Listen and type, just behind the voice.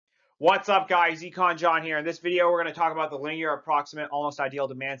What's up, guys? Econ John here. In this video, we're going to talk about the linear approximate almost ideal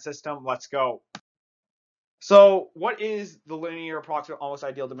demand system. Let's go. So what is the linear approximate almost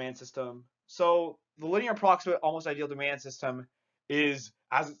ideal demand system? So the linear approximate almost ideal demand system is,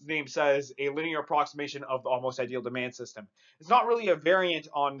 as its name says, a linear approximation of the almost ideal demand system. It's not really a variant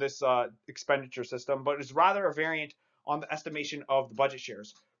on this expenditure system, but it's rather a variant on the estimation of the budget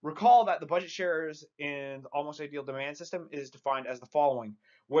shares. Recall that the budget shares in the almost ideal demand system is defined as the following,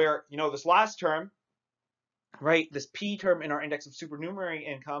 where, this last term, right, this P term in our index of supernumerary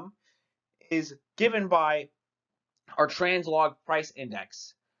income is given by our translog price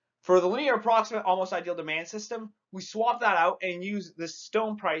index. For the linear approximate almost ideal demand system, we swap that out and use the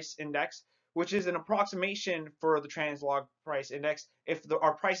stone price index, which is an approximation for the translog price index if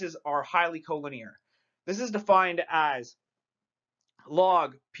our prices are highly collinear. This is defined as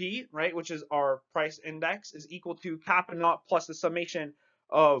log P, right, which is our price index, is equal to kappa naught plus the summation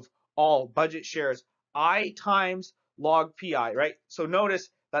of all budget shares I times log PI, right? So notice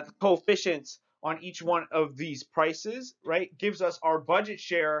that the coefficients on each one of these prices, right, gives us our budget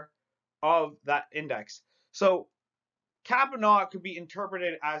share of that index. So kappa naught could be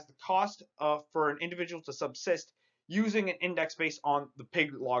interpreted as the cost for an individual to subsist using an index based on the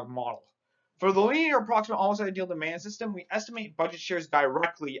pig log model. For the linear approximate almost ideal demand system, we estimate budget shares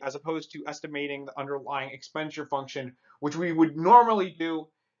directly as opposed to estimating the underlying expenditure function, which we would normally do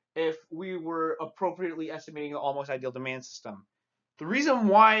if we were appropriately estimating the almost ideal demand system. The reason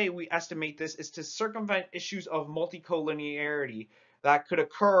why we estimate this is to circumvent issues of multicollinearity that could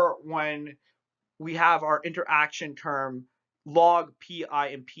occur when we have our interaction term log pi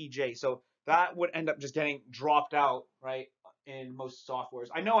and pj. So that would end up just getting dropped out, right, in most softwares.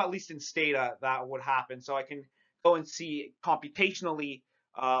 I know at least in Stata that would happen. So I can go and see computationally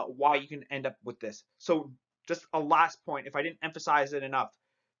why you can end up with this. So just a last point, if I didn't emphasize it enough,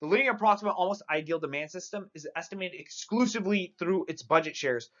 the linear approximate almost ideal demand system is estimated exclusively through its budget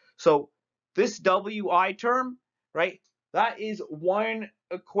shares. So this WI term, right, that is one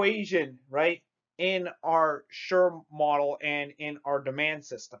equation, right, in our Schur model and in our demand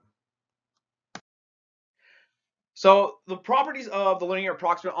system. So the properties of the linear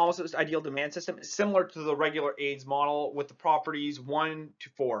approximate almost ideal demand system is similar to the regular AIDS model with the properties 1 to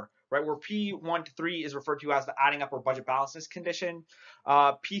 4, right? Where P1 to 3 is referred to as the adding up or budget balances condition.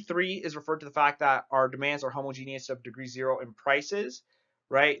 P3 is referred to the fact that our demands are homogeneous of degree 0 in prices,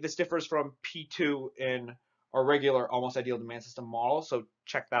 right? This differs from P2 in our regular almost ideal demand system model. So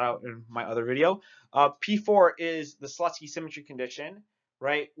check that out in my other video. P4 is the Slutsky symmetry condition,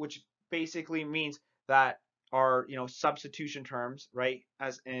 right? Which basically means that our substitution terms, right,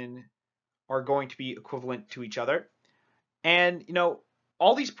 as in are going to be equivalent to each other. And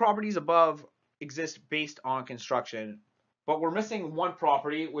all these properties above exist based on construction, but we're missing one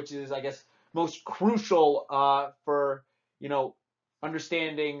property, which is, I guess, most crucial for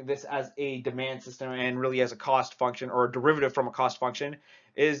understanding this as a demand system and really as a cost function or a derivative from a cost function,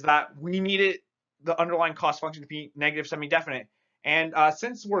 is that we needed the underlying cost function to be negative semi-definite. And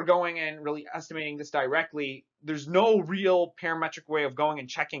since we're going and really estimating this directly, there's no real parametric way of going and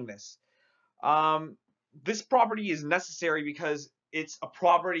checking this. This property is necessary because it's a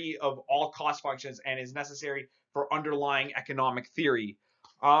property of all cost functions and is necessary for underlying economic theory.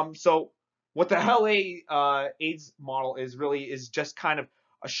 So what the LA AIDS model is really is just kind of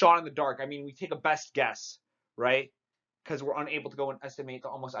a shot in the dark. I mean, we take a best guess, right? Because we're unable to go and estimate the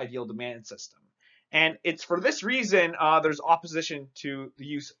almost ideal demand system. And it's for this reason there's opposition to the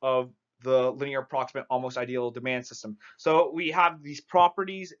use of the linear approximate almost ideal demand system. So we have these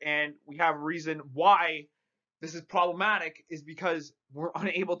properties, and we have a reason why this is problematic is because we're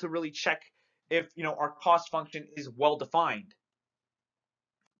unable to really check if our cost function is well defined.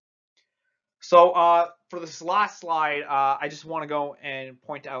 So for this last slide, I just want to go and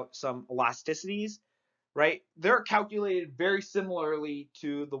point out some elasticities, right? They're calculated very similarly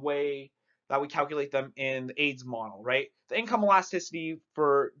to the way that we calculate them in the AIDS model, right? The income elasticity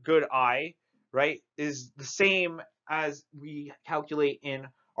for good I, right, is the same as we calculate in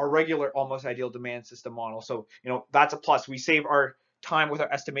our regular almost ideal demand system model. So, that's a plus. We save our time with our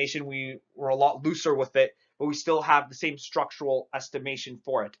estimation. We're a lot looser with it, but we still have the same structural estimation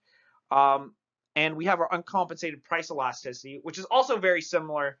for it. And we have our uncompensated price elasticity, which is also very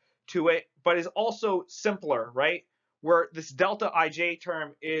similar to it, but is also simpler, right? Where this delta ij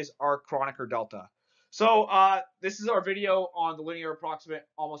term is our Kronecker delta. So this is our video on the linear approximate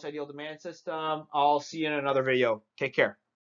almost ideal demand system. I'll see you in another video. Take care.